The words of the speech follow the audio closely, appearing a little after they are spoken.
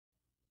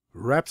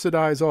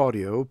Rhapsodize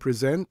Audio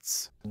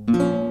presents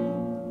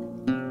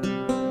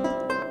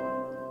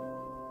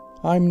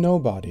I'm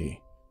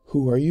Nobody.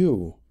 Who are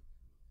you?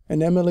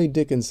 An Emily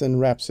Dickinson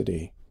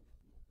Rhapsody.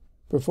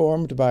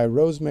 Performed by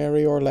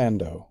Rosemary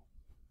Orlando.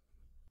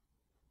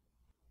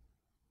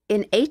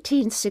 In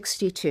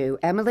 1862,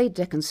 Emily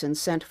Dickinson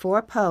sent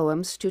 4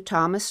 poems to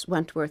Thomas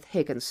Wentworth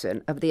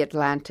Higginson of the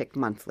Atlantic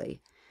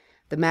Monthly.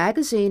 The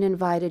magazine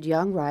invited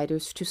young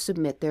writers to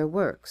submit their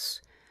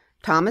works.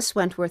 Thomas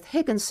Wentworth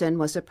Higginson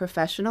was a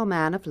professional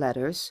man of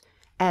letters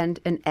and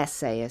an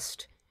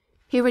essayist.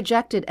 He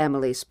rejected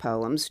Emily's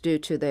poems due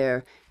to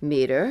their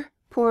meter,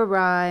 poor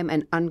rhyme,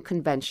 and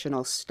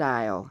unconventional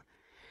style.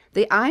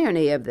 The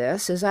irony of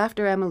this is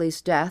after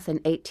Emily's death in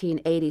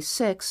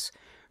 1886,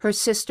 her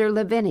sister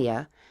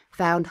Lavinia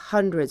found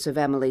hundreds of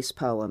Emily's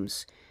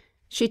poems.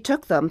 She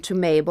took them to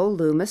Mabel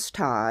Loomis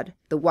Todd,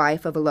 the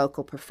wife of a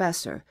local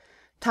professor.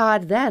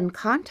 Todd then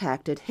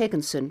contacted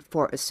Higginson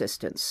for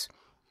assistance.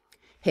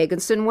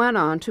 Higginson went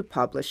on to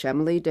publish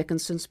Emily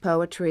Dickinson's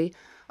poetry,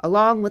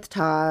 along with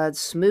Todd's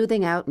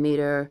smoothing out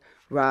meter,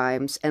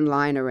 rhymes, and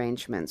line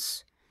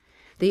arrangements.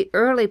 The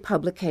early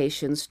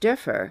publications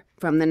differ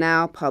from the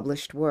now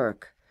published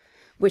work,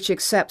 which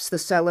accepts the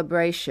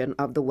celebration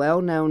of the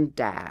well-known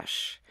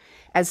dash.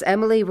 As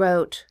Emily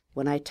wrote,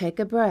 "When I take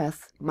a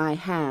breath, my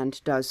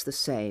hand does the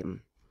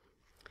same."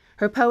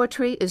 Her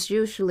poetry is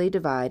usually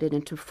divided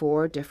into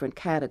 4 different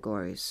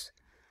categories: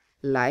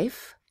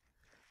 life,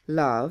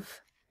 love,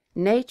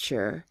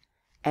 nature,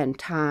 and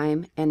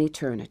time and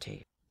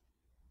eternity.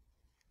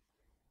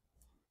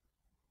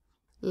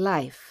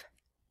 Life.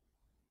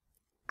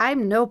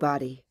 I'm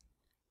nobody.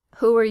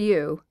 Who are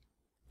you?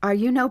 Are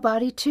you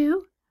nobody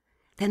too?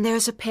 Then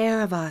there's a pair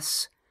of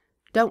us.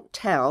 Don't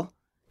tell.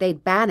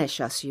 They'd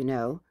banish us, you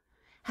know.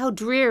 How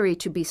dreary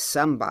to be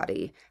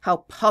somebody,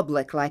 how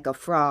public like a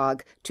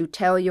frog, to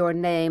tell your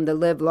name the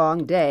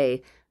livelong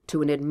day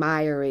to an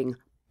admiring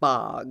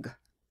bog.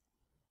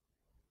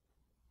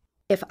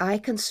 If I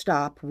can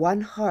stop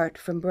one heart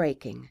from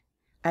breaking,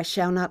 I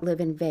shall not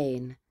live in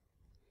vain.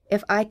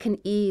 If I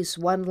can ease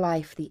one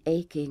life the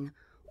aching,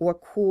 or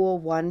cool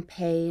one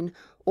pain,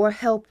 or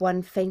help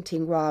one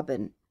fainting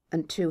robin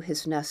unto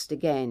his nest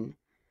again,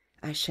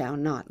 I shall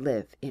not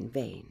live in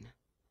vain.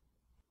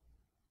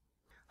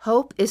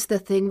 Hope is the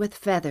thing with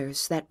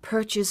feathers that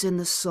perches in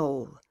the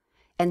soul,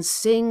 and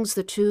sings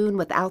the tune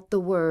without the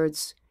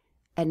words,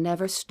 and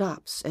never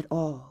stops at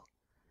all.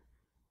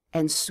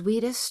 And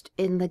sweetest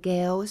in the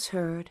gale is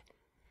heard,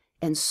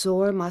 and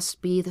sore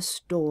must be the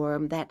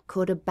storm that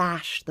could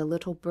abash the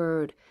little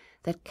bird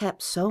that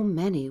kept so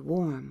many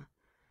warm.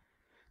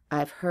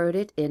 I've heard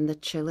it in the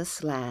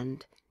chillest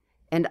land,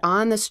 and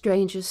on the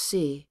strangest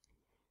sea,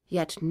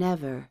 yet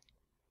never,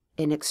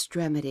 in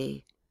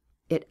extremity,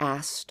 it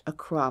asked a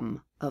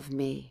crumb of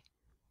me.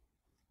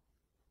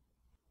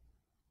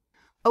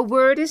 A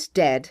word is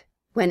dead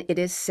when it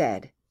is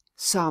said,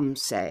 some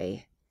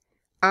say.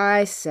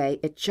 I say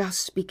it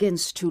just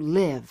begins to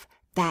live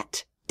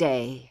that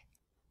day.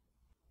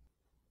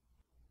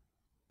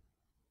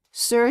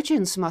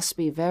 Surgeons must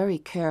be very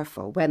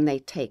careful when they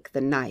take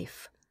the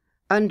knife.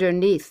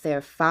 Underneath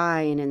their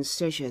fine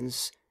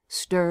incisions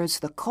stirs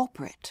the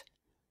culprit,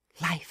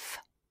 life.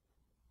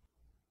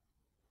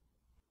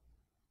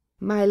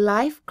 My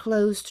life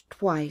closed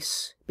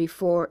twice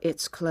before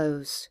its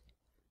close.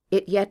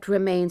 It yet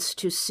remains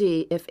to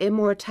see if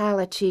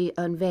immortality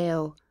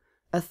unveil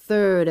a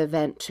 3rd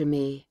event to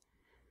me,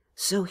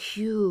 so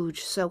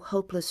huge, so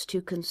hopeless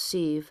to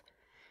conceive,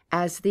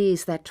 as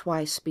these that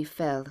twice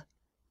befell.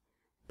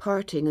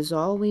 Parting is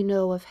all we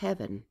know of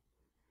heaven,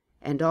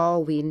 and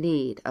all we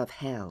need of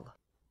hell.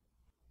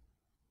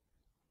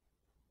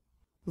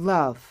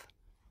 Love.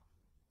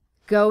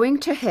 Going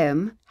to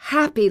him,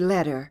 happy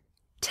letter.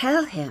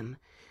 Tell him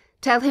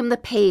the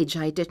page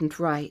I didn't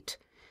write.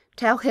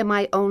 Tell him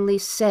I only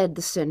said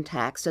the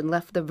syntax and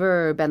left the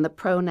verb and the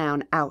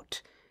pronoun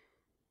out.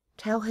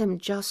 Tell him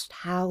just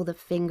how the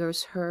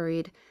fingers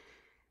hurried,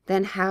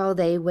 then how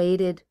they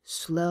waited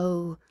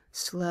slow,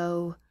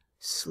 slow,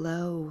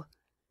 slow.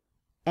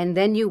 And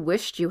then you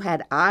wished you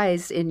had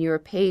eyes in your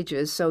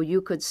pages so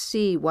you could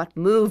see what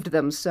moved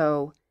them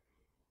so.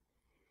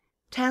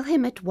 Tell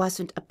him it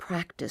wasn't a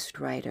practiced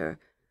writer.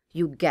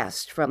 You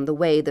guessed from the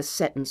way the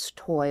sentence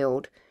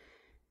toiled.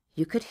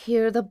 You could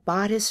hear the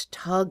bodice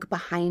tug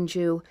behind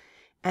you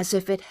as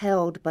if it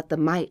held but the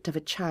might of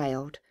a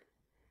child.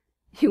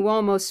 You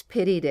almost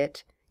pitied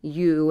it.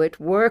 It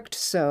worked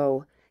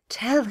so.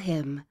 Tell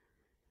him.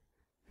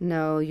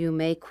 No, you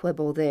may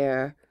quibble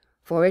there,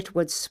 for it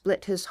would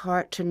split his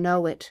heart to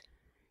know it,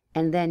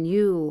 and then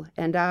you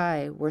and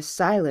I were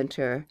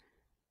silenter.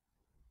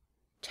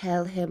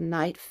 Tell him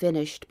night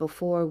finished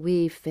before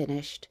we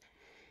finished,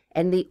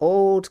 and the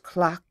old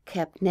clock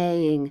kept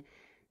neighing,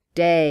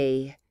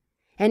 day,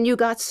 and you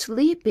got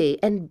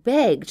sleepy and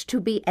begged to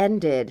be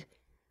ended.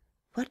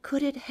 What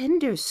could it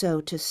hinder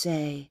so to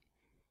say?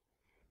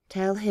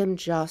 Tell him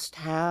just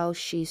how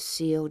she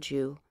sealed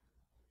you,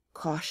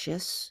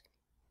 cautious.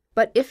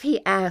 But if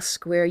he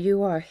asks where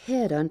you are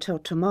hid until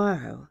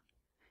tomorrow,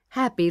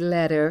 happy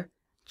letter,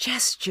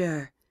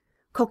 gesture,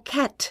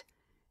 coquette,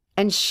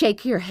 and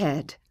shake your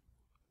head.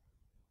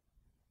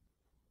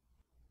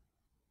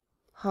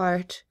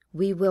 Heart,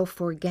 we will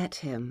forget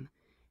him,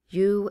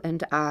 you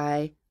and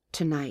I,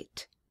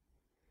 tonight.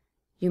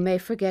 You may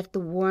forget the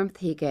warmth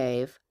he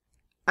gave,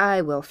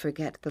 I will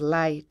forget the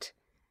light.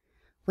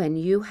 When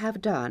you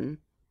have done,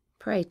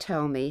 pray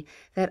tell me,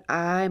 that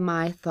I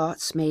my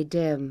thoughts may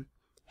dim.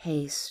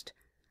 Haste,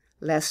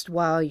 lest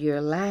while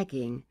you're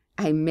lagging,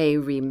 I may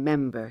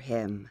remember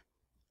him.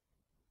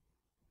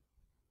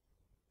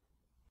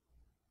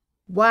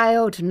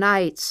 Wild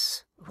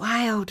nights,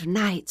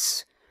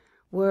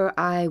 were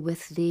I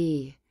with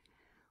thee.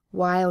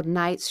 Wild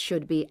nights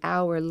should be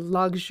our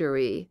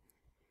luxury.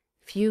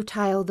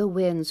 Futile the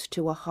winds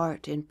to a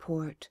heart in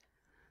port.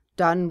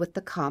 Done with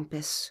the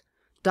compass,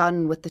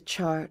 done with the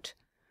chart.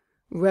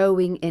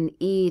 Rowing in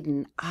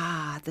Eden,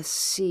 the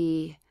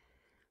sea.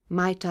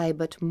 Might I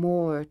but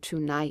moor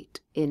to-night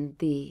in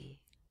thee.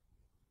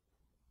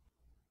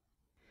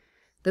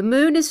 The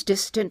moon is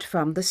distant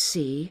from the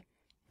sea,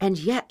 and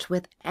yet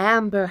with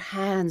amber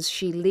hands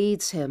she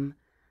leads him,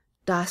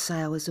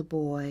 docile as a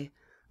boy,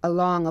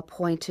 along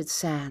appointed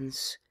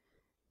sands.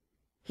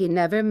 He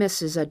never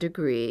misses a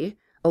degree,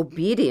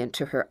 obedient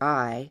to her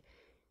eye.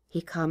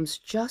 He comes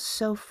just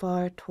so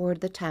far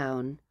toward the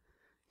town,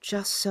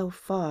 just so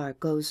far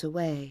goes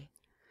away.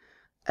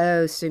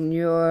 O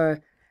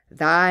Signor,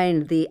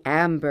 thine the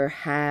amber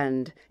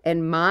hand,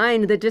 and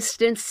mine the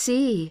distant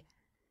sea.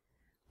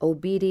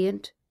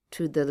 Obedient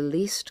to the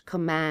least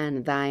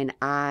command thine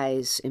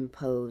eyes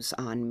impose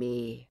on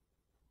me.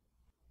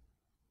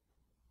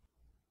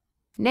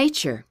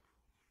 Nature.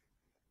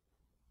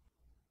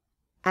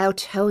 I'll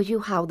tell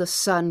you how the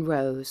sun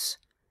rose,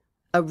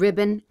 a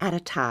ribbon at a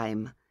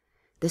time.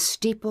 The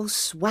steeples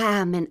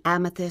swam in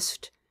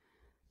amethyst,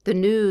 the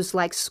news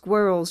like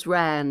squirrels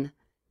ran.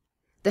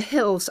 The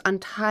hills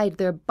untied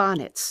their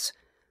bonnets,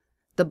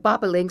 the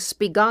bobolinks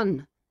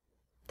begun.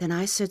 Then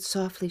I said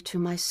softly to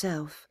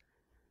myself,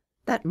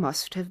 that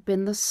must have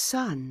been the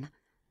sun.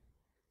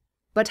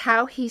 But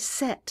how he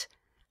set,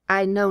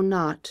 I know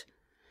not.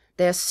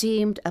 There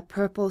seemed a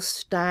purple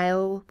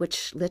stile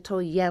which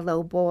little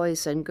yellow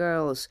boys and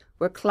girls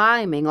were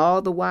climbing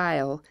all the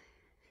while,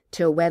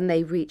 till when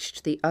they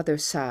reached the other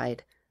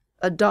side,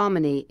 a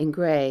dominie in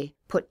grey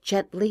put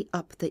gently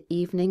up the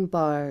evening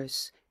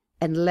bars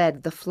and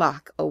led the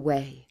flock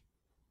away.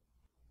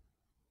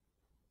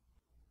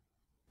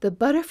 The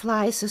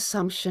butterfly's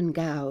assumption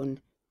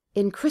gown,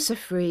 in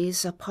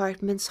chrysoprase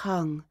apartments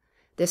hung,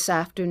 this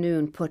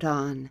afternoon put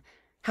on,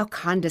 how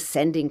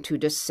condescending to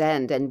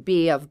descend and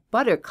be of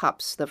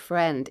buttercups the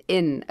friend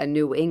in a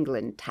New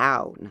England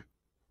town.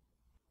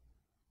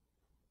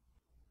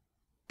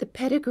 The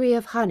pedigree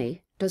of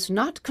honey does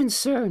not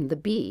concern the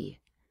bee.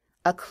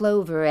 A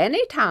clover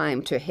any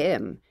time to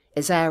him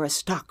is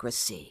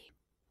aristocracy.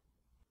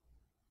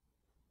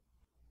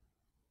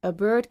 A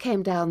bird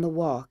came down the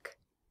walk.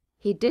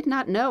 He did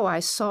not know I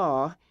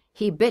saw.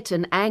 He bit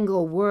an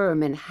angle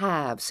worm in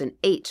halves and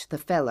ate the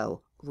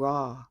fellow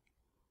raw.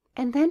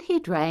 And then he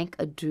drank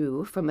a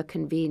dew from a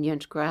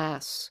convenient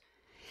grass,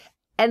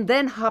 and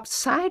then hopped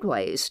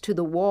sideways to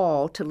the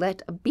wall to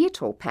let a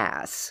beetle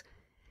pass.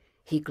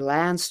 He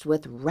glanced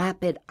with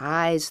rapid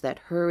eyes that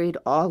hurried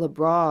all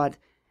abroad.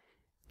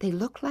 They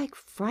looked like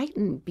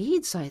frightened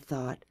beads, I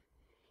thought.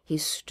 He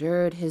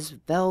stirred his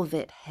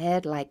velvet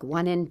head like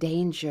one in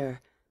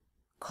danger,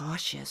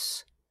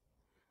 cautious.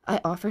 I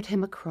offered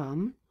him a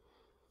crumb,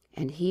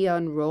 and he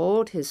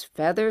unrolled his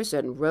feathers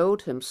and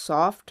rowed him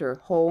softer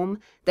home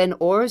than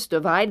oars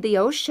divide the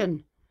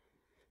ocean.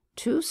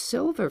 2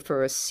 silver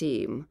for a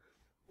seam,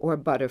 or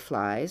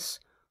butterflies,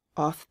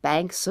 off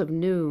banks of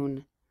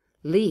noon,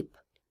 leap,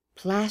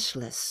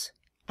 plashless,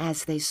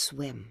 as they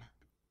swim.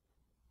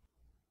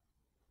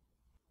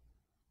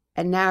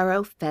 A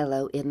narrow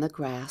fellow in the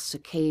grass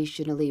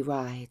occasionally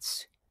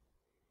rides.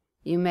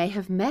 You may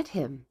have met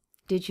him,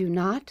 did you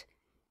not?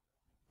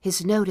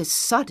 His notice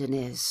sudden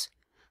is.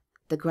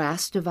 The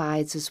grass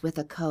divides as with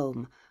a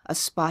comb, a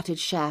spotted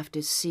shaft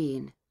is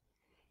seen,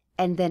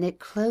 and then it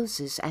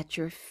closes at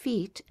your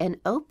feet and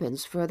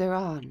opens further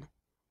on.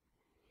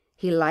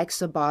 He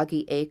likes a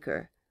boggy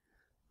acre,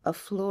 a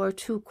floor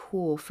too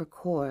cool for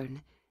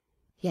corn,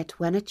 yet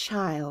when a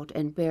child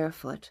and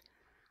barefoot,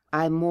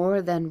 I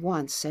more than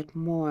once at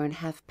morn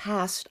have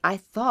passed, I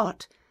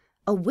thought,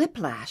 a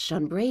whiplash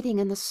unbraiding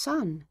in the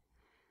sun.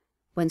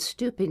 When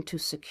stooping to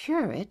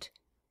secure it,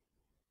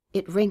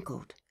 it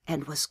wrinkled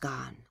and was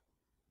gone.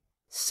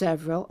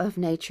 Several of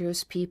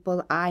nature's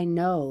people I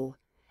know,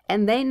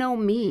 and they know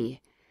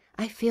me.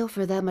 I feel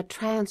for them a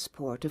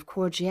transport of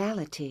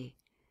cordiality.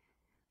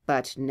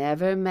 But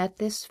never met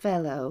this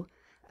fellow,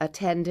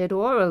 attended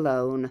or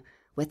alone,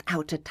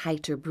 without a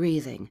tighter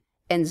breathing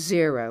and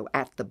 0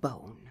 at the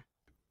bone.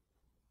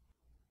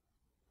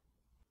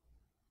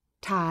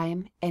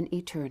 Time and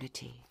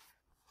eternity.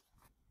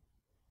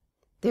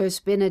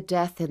 There's been a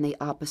death in the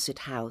opposite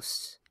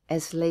house,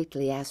 as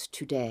lately as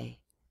today.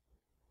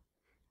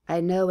 I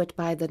know it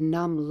by the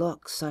numb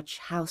look such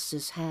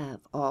houses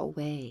have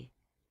alway.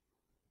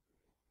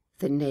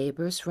 The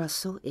neighbors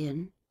rustle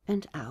in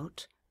and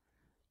out.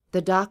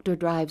 The doctor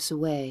drives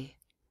away.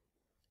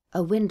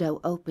 A window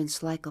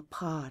opens like a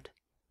pod,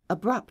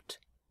 abrupt,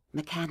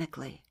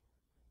 mechanically.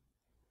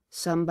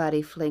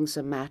 Somebody flings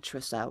a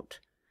mattress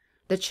out.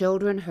 The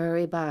children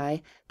hurry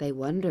by. They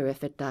wonder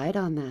if it died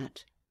on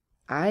that.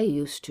 I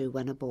used to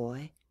when a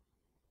boy.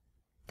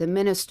 The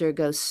minister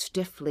goes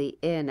stiffly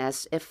in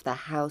as if the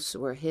house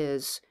were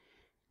his,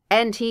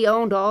 and he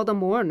owned all the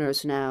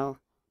mourners now,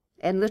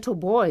 and little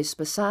boys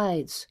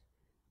besides.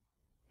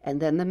 And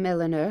then the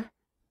milliner,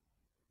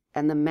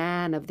 and the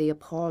man of the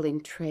appalling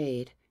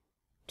trade,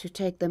 to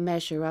take the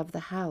measure of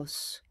the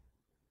house.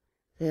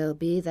 There'll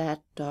be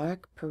that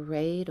dark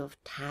parade of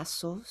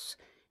tassels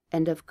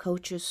and of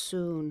coaches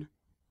soon.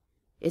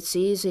 It's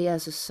easy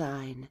as a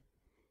sign,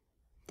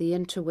 the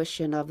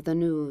intuition of the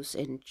news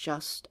in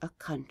just a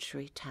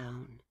country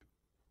town.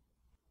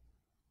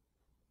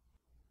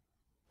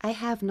 I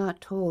have not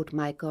told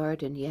my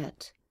garden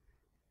yet,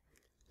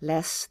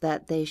 lest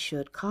that they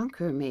should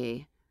conquer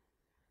me.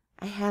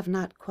 I have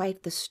not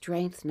quite the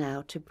strength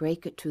now to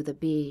break it to the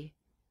bee.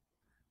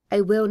 I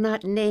will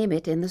not name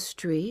it in the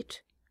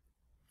street,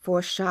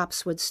 for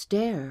shops would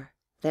stare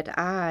that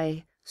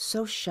I,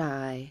 so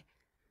shy,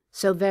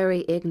 so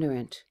very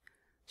ignorant,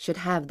 should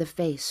have the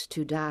face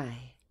to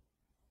die.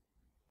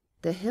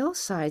 The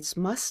hillsides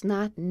must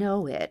not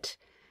know it,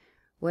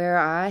 where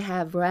I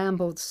have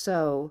rambled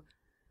so,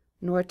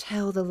 nor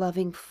tell the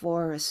loving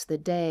forest the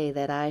day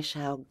that I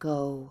shall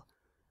go,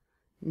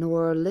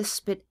 nor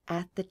lisp it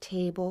at the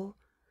table,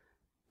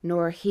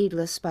 nor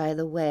heedless by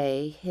the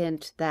way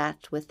hint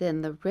that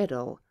within the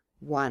riddle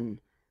one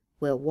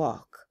will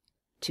walk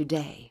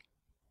today.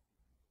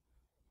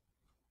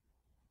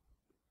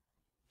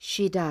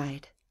 She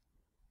died.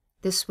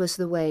 This was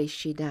the way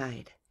she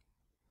died.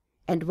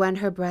 And when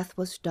her breath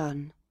was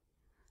done,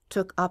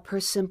 took up her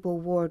simple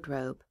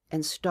wardrobe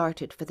and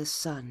started for the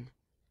sun.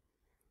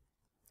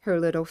 Her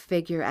little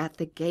figure at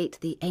the gate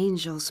the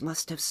angels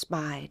must have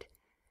spied,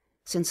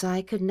 since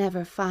I could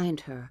never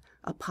find her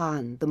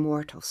upon the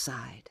mortal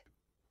side.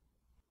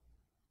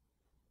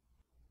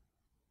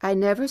 I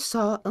never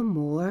saw a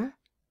moor,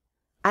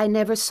 I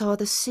never saw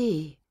the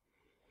sea,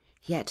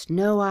 yet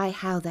know I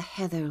how the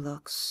heather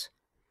looks,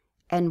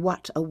 and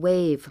what a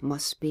wave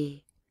must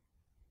be.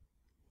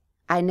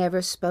 I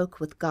never spoke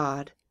with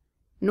God,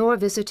 nor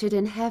visited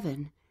in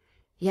heaven,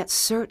 yet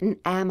certain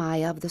am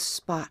I of the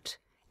spot,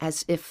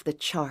 as if the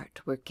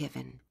chart were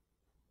given.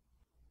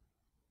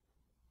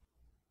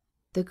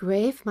 The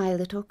grave my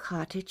little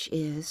cottage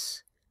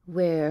is,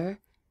 where,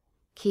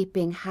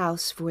 keeping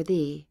house for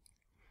thee,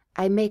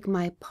 I make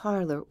my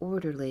parlor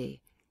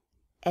orderly,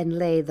 and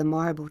lay the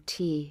marble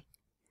tea,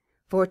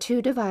 for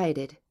two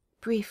divided,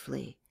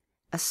 briefly,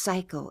 a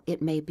cycle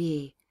it may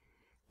be,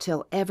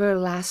 till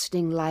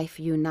everlasting life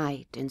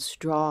unite in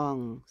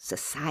strong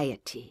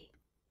society.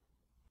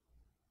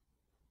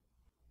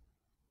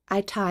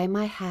 I tie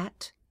my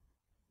hat,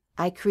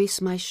 I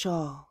crease my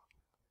shawl,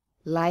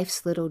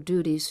 life's little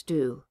duties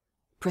do,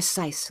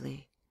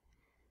 precisely,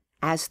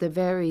 as the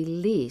very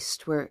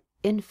least were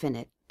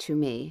infinite to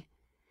me.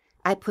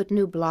 I put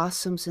new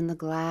blossoms in the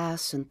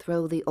glass and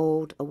throw the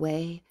old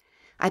away.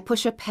 I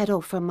push a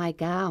petal from my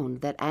gown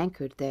that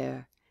anchored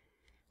there.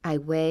 I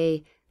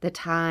weigh the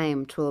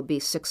time 'twill be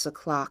 6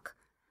 o'clock.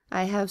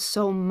 I have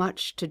so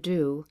much to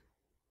do,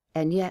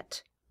 and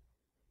yet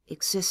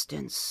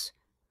existence,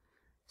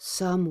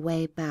 some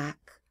way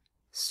back,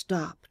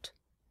 stopped,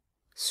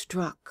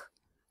 struck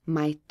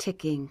my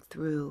ticking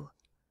through.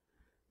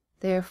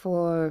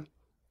 Therefore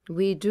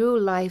we do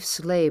life's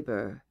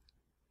labor,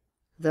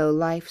 though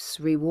life's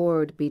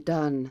reward be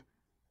done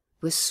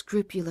with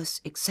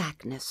scrupulous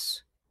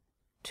exactness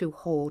to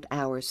hold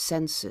our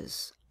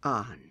senses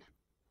on.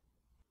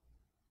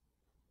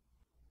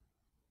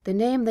 The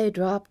name they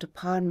dropped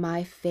upon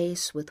my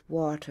face with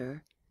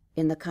water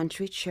in the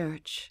country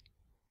church,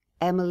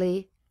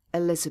 Emily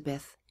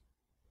Elizabeth,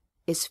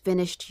 is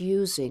finished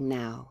using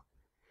now,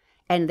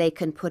 and they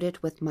can put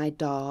it with my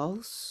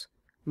dolls,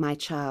 my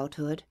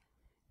childhood,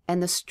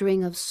 and the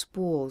string of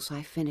spools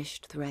I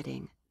finished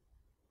threading.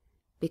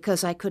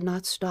 Because I could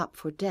not stop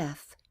for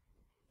death,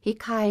 he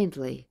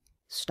kindly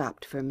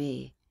stopped for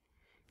me.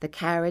 The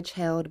carriage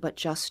held but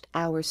just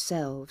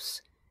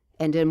ourselves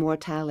and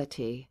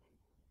immortality.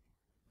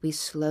 We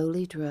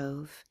slowly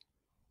drove.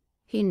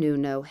 He knew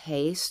no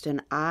haste,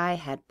 and I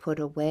had put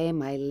away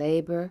my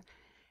labor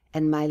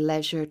and my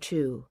leisure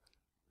too,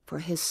 for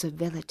his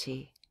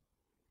civility.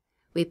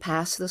 We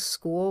passed the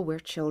school where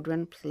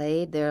children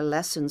played, their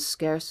lessons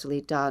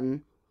scarcely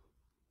done.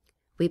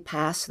 We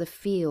passed the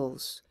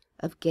fields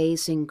of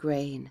gazing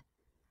grain.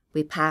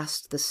 We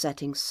passed the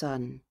setting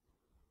sun.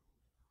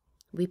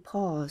 We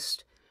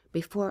paused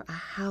before a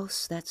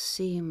house that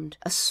seemed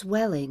a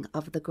swelling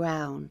of the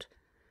ground.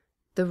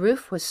 The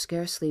roof was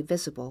scarcely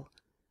visible,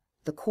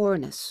 the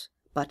cornice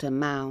but a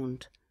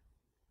mound.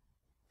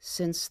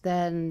 Since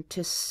then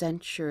 'tis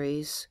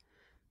centuries,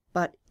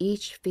 but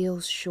each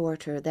feels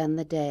shorter than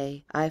the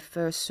day I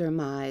first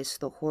surmised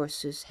the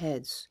horses'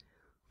 heads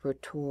were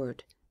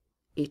toward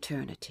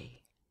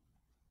eternity.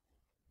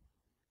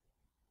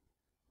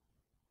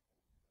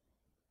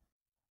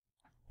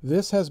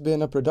 This has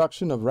been a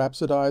production of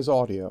Rhapsodize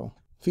Audio,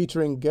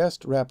 featuring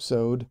guest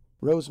rhapsode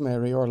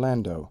Rosemary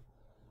Orlando.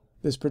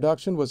 This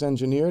production was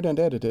engineered and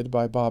edited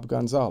by Bob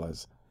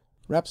Gonzalez.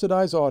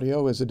 Rhapsodize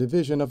Audio is a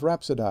division of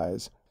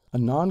Rhapsodize, a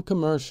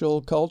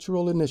non-commercial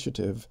cultural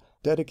initiative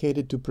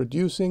dedicated to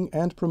producing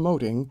and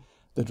promoting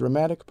the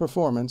dramatic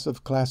performance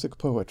of classic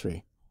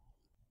poetry.